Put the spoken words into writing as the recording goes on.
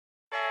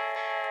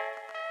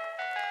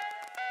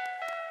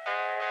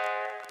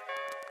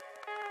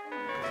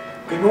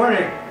Good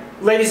morning.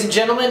 Ladies and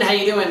gentlemen, how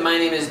you doing? My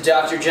name is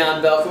Dr.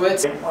 John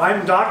Belkowitz.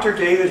 I'm Dr.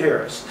 David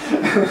Harris.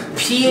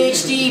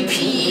 PhD,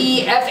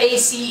 PE,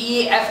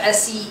 FACE,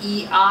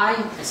 FSCEI.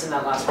 I said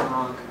that last one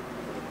wrong.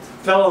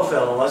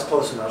 Fellow, that's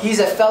close enough. He's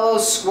a fellow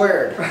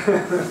squared.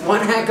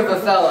 One heck of a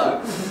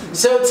fellow.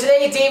 So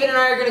today, David and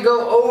I are going to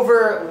go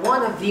over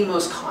one of the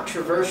most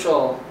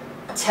controversial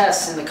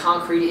tests in the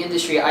concrete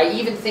industry. I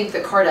even think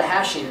the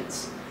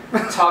Kardashians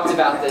talked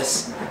about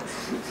this.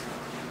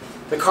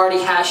 The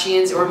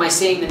Kardashians, or am I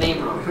saying the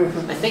name wrong?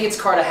 I think it's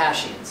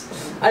Kardashians.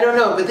 I don't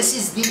know, but this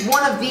is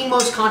one of the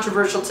most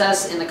controversial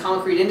tests in the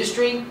concrete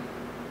industry.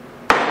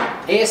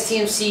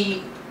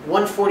 ASTMC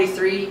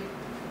 143,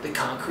 the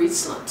concrete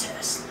slump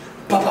test.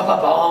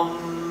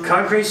 Ba-ba-ba-bum.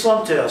 Concrete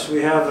slump test.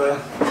 We have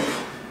a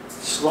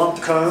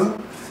slumped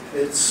cone.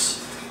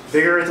 It's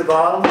bigger at the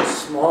bottom,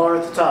 smaller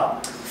at the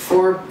top.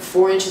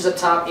 4 inches up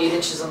top, 8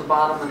 inches on the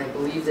bottom, and I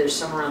believe there's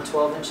somewhere around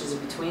 12 inches in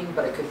between,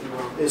 but I could be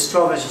wrong. It's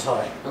 12 inches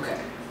high. Okay.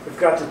 We've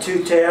got the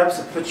 2 tabs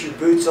that put your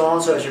boots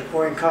on, so as you're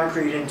pouring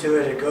concrete into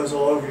it, it goes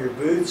all over your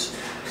boots.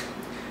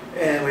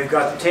 And we've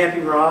got the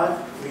tamping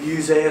rod. We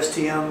use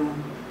ASTM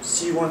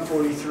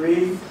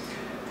C143,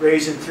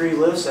 raised in 3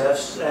 lifts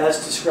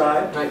as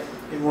described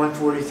in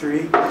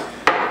 143.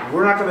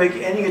 We're not going to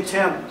make any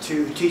attempt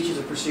to teach you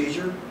the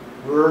procedure.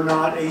 We're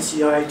not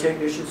ACI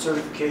technician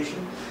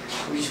certification.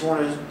 We just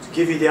want to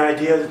give you the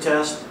idea of the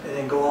test and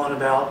then go on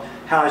about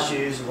how it's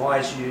used and why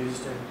it's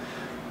used and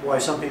why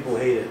some people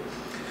hate it.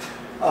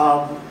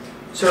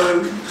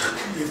 So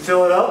you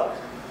fill it up,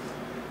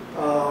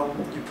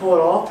 you pull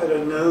it off at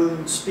a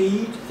known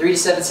speed. 3 to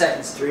 7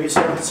 seconds. 3 to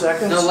 7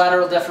 seconds. No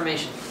lateral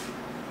deformation.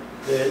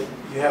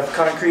 You have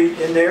concrete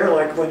in there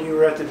like when you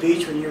were at the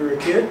beach when you were a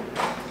kid.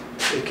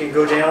 It can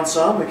go down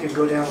some, it can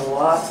go down a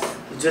lot.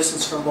 The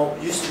distance from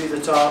what used to be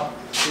the top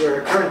to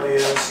where it currently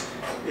is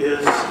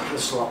the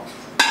slump.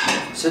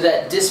 So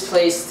that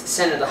displaced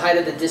center, the height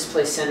of the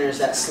displaced center is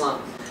that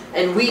slump.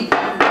 And we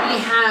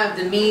have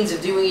the means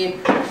of doing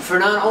it for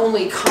not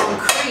only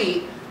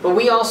concrete, but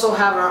we also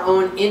have our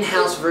own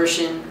in-house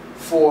version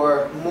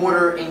for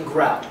mortar and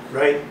grout.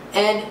 Right.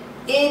 And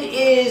it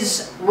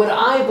is what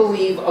I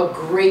believe a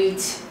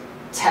great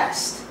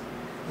test.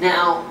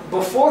 Now,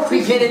 before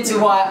we get into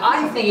why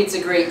I think it's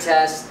a great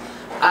test,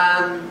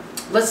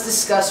 let's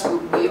discuss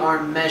what we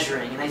are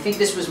measuring. And I think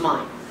this was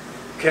mine.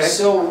 Okay.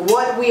 So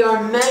what we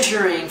are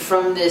measuring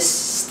from this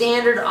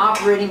standard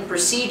operating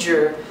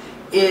procedure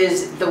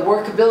is the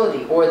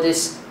workability, or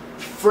this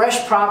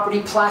fresh property,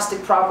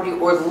 plastic property,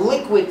 or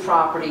liquid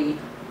property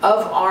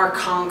of our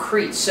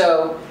concrete.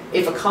 So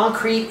if a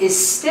concrete is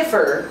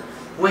stiffer,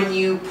 when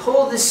you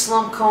pull this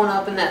slump cone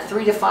up in that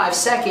 3 to 5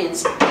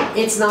 seconds,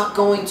 it's not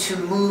going to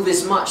move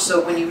as much.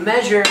 So when you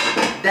measure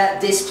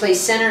that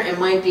displaced center, it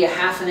might be a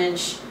 ½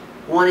 inch,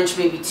 1 inch,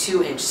 maybe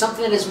 2 inch.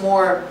 Something that is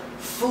more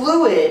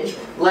fluid,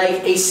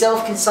 like a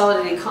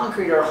self-consolidated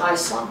concrete or a high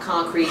slump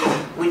concrete,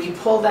 when you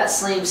pull that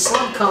same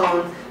slump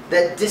cone,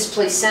 that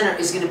displaced center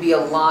is going to be a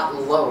lot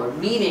lower,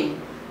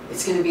 meaning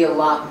it's going to be a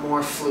lot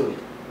more fluid.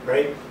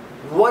 Right.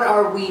 What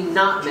are we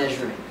not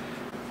measuring?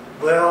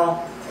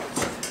 Well,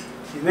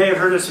 you may have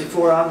heard this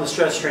before, I'm the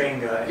stress strain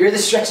guy. You're the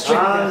stress strain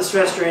guy. I'm the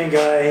stress strain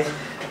guy.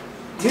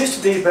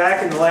 Used to be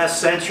back in the last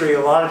century,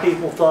 a lot of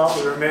people thought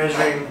we were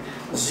measuring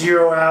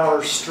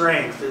 0-hour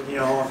strength. That, you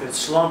know, if it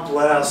slumped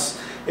less,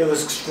 it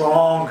was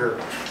stronger.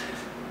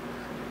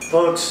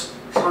 Folks,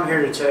 I'm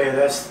here to tell you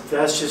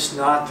that's just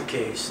not the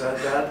case.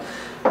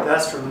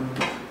 That's from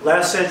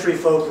last century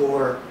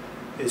folklore.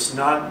 It's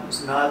not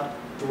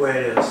the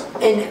way it is.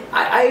 And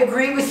I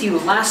agree with you.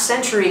 Last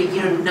century,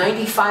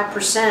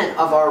 95%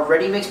 of our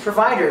ready-mix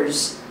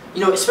providers,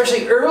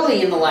 especially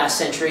early in the last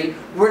century,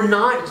 were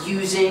not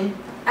using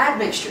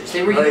admixtures.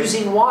 They were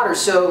using water.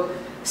 So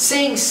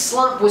saying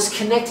slump was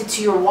connected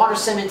to your water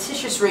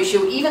cementitious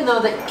ratio, even though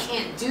that you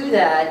can't do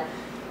that,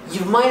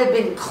 you might have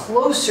been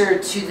closer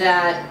to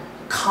that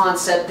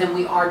concept than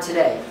we are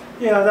today.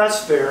 Yeah,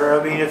 that's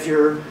fair. I mean, if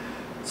you're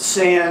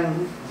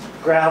sand,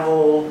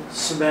 gravel,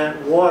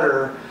 cement,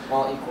 water,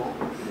 all equal,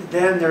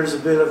 then there's a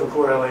bit of a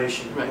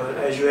correlation. Right. But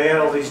as you add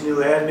all these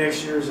new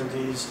admixtures and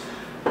these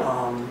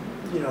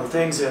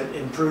things that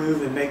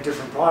improve and make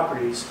different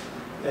properties,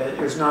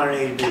 there's not an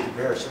A to B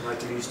comparison like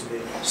there used to be.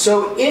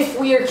 So if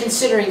we are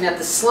considering that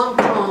the slump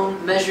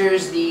cone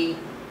measures the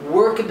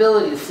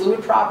workability, the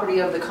fluid property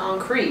of the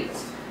concrete,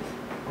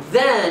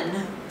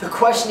 then the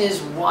question is,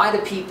 why do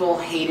people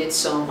hate it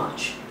so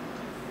much?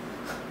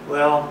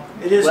 Well,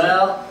 it is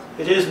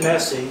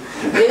messy.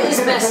 It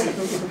is messy.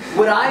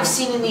 What I've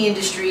seen in the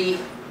industry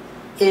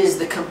is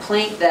the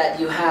complaint that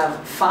you have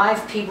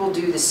 5 people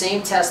do the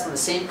same test on the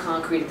same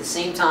concrete at the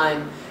same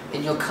time,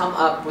 and you'll come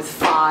up with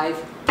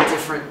 5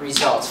 different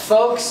results.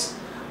 Folks,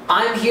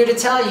 I'm here to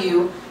tell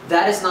you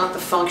that is not the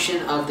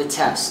function of the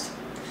test.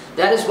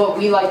 That is what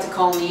we like to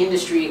call in the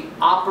industry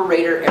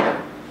operator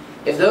error.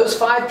 If those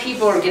 5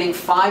 people are getting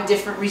 5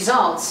 different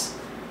results,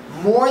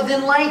 more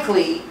than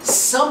likely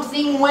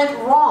something went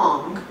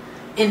wrong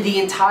in the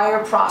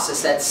entire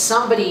process, that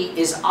somebody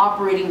is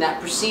operating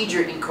that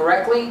procedure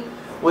incorrectly,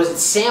 Was it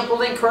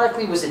sampled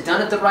incorrectly? Was it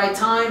done at the right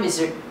time? Is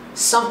there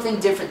something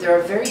different? There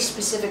are very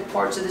specific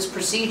parts of this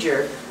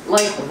procedure,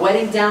 like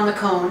wetting down the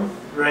cone,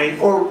 Right.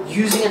 or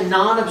using a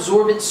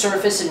non-absorbent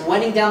surface and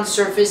wetting down the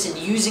surface and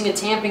using a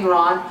tamping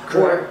rod,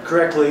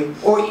 correctly.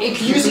 or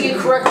using it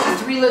correctly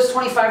with 3 lifts,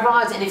 25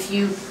 rods. And if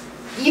you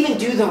even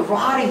do the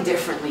rodding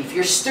differently, if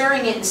you're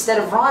stirring it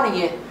instead of rodding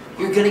it,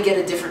 you're going to get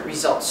a different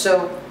result.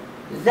 So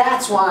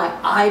that's why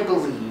I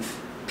believe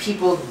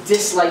people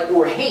dislike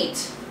or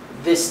hate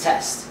this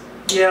test.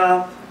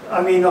 Yeah,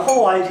 I mean, the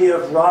whole idea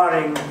of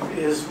rodding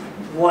is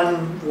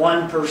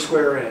one per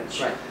square inch.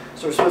 Right.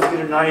 So we're supposed to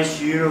get a nice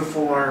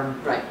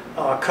uniform Right.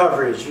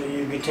 coverage.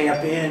 You can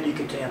tamp in, you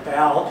can tamp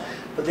out,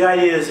 but the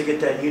idea is to get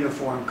that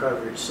uniform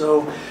coverage.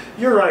 So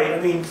you're right. I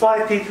mean,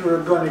 5 people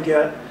are going to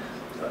get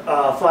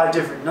 5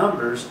 different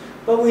numbers,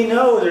 but we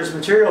know there's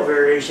material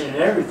variation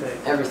in everything.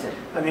 Everything.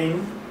 I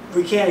mean,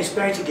 we can't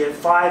expect to get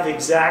 5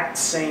 exact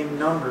same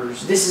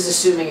numbers. This is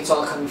assuming it's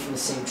all coming from the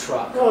same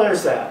truck. Well,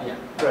 there's that. Yeah.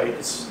 Right.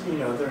 It's, you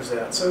know, there's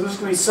that. So there's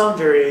going to be some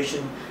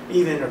variation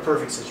even in a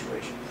perfect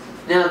situation.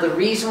 Now, the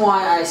reason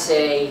why I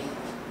say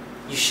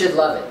you should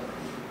love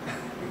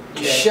it,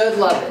 you should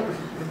love it.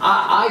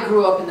 I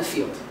grew up in the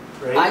field.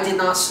 Right. I did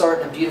not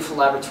start in a beautiful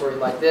laboratory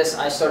like this.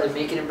 I started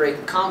making and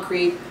breaking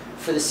concrete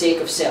for the sake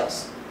of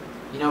sales.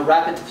 You know,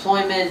 rapid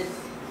deployment,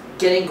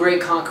 getting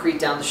great concrete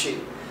down the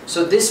chute.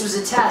 So this was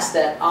a test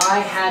that I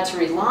had to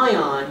rely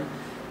on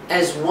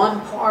as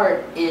one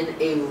part in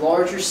a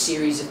larger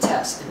series of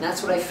tests. And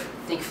that's what I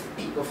think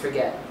people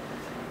forget.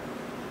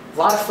 A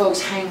lot of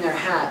folks hang their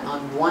hat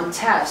on one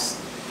test,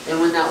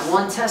 and when that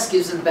one test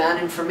gives them bad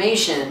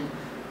information,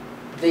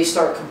 they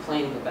start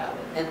complaining about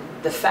it. And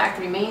the fact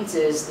remains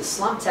is the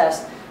slump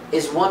test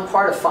is one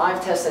part of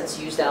 5 tests that's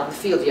used out in the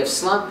field. You have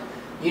slump,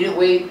 unit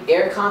weight,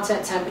 air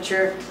content,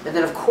 temperature, and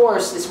then of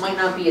course, this might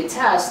not be a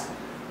test,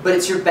 but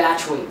it's your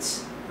batch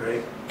weights.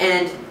 Right.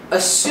 And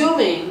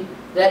assuming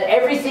that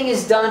everything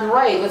is done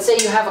right, let's say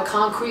you have a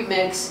concrete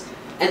mix,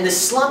 and the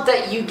slump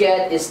that you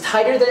get is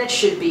tighter than it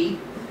should be,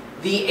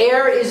 the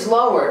air is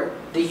lower,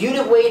 the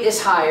unit weight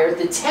is higher,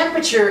 the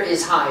temperature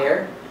is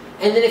higher,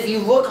 and then if you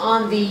look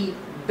on the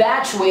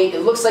batch weight,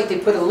 it looks like they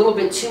put a little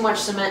bit too much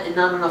cement and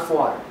not enough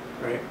water.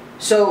 Right.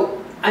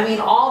 So, I mean,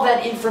 all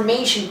that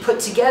information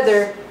put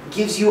together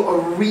gives you a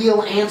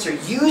real answer.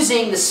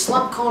 Using the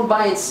slump cone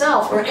by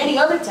itself, or any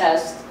other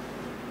test,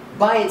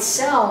 by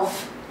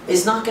itself,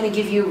 is not going to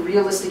give you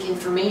realistic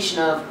information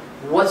of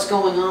what's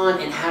going on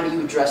and how do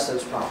you address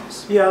those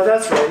problems. Yeah,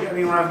 that's right. I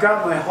mean, when I've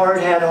got my hard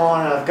hat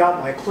on and I've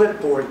got my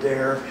clipboard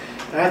there,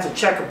 and I have to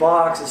check a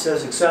box that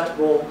says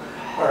acceptable,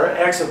 or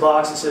X a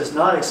box that says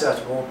not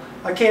acceptable,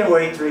 I can't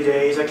wait 3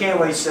 days, I can't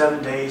wait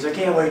 7 days, I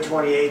can't wait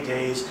 28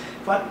 days.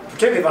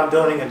 Particularly if I'm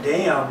building a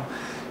dam,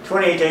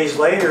 28 days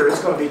later,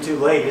 it's going to be too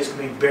late. It's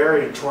going to be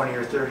buried 20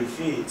 or 30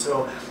 feet.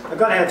 So I've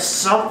got to have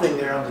something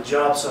there on the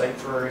job site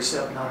for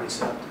accept, not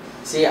accept.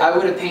 See, I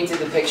would have painted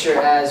the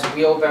picture as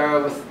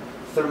wheelbarrow with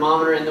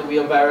thermometer in the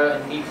wheelbarrow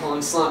and me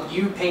pulling slump.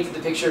 You painted the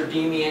picture of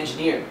being the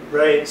engineer.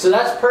 Right. So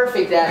that's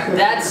perfect.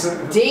 That's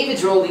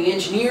David's role, the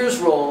engineer's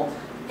role,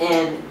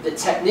 and the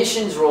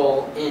technician's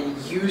role in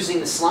using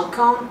the slump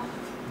cone.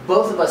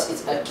 Both of us,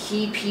 it's a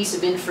key piece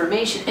of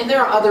information. And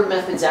there are other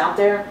methods out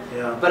there,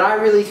 Yeah. but I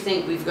really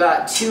think we've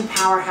got 2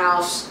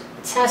 powerhouse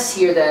tests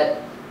here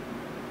that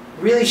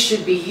really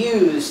should be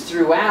used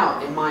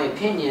throughout, in my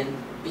opinion,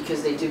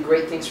 because they do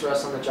great things for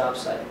us on the job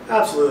site.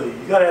 Absolutely.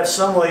 You've got to have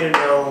some way to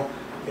know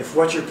if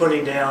what you're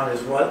putting down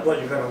is what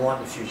you're going to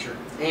want in the future.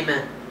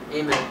 Amen.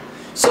 Amen.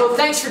 So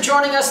thanks for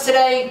joining us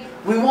today.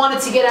 We wanted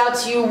to get out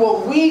to you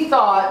what we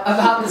thought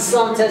about the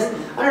slump test.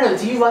 I don't know,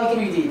 do you like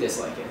it or do you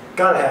dislike it?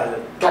 Gotta have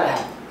it. Gotta have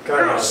it.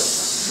 Gotta have it.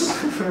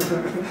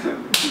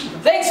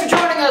 Thanks for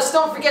joining us.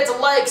 Don't forget to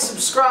like,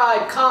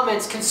 subscribe,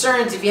 comments,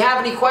 concerns. If you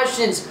have any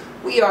questions,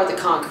 we are the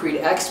concrete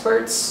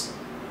experts.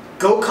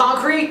 Go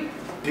concrete!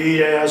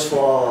 Beat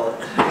asphalt.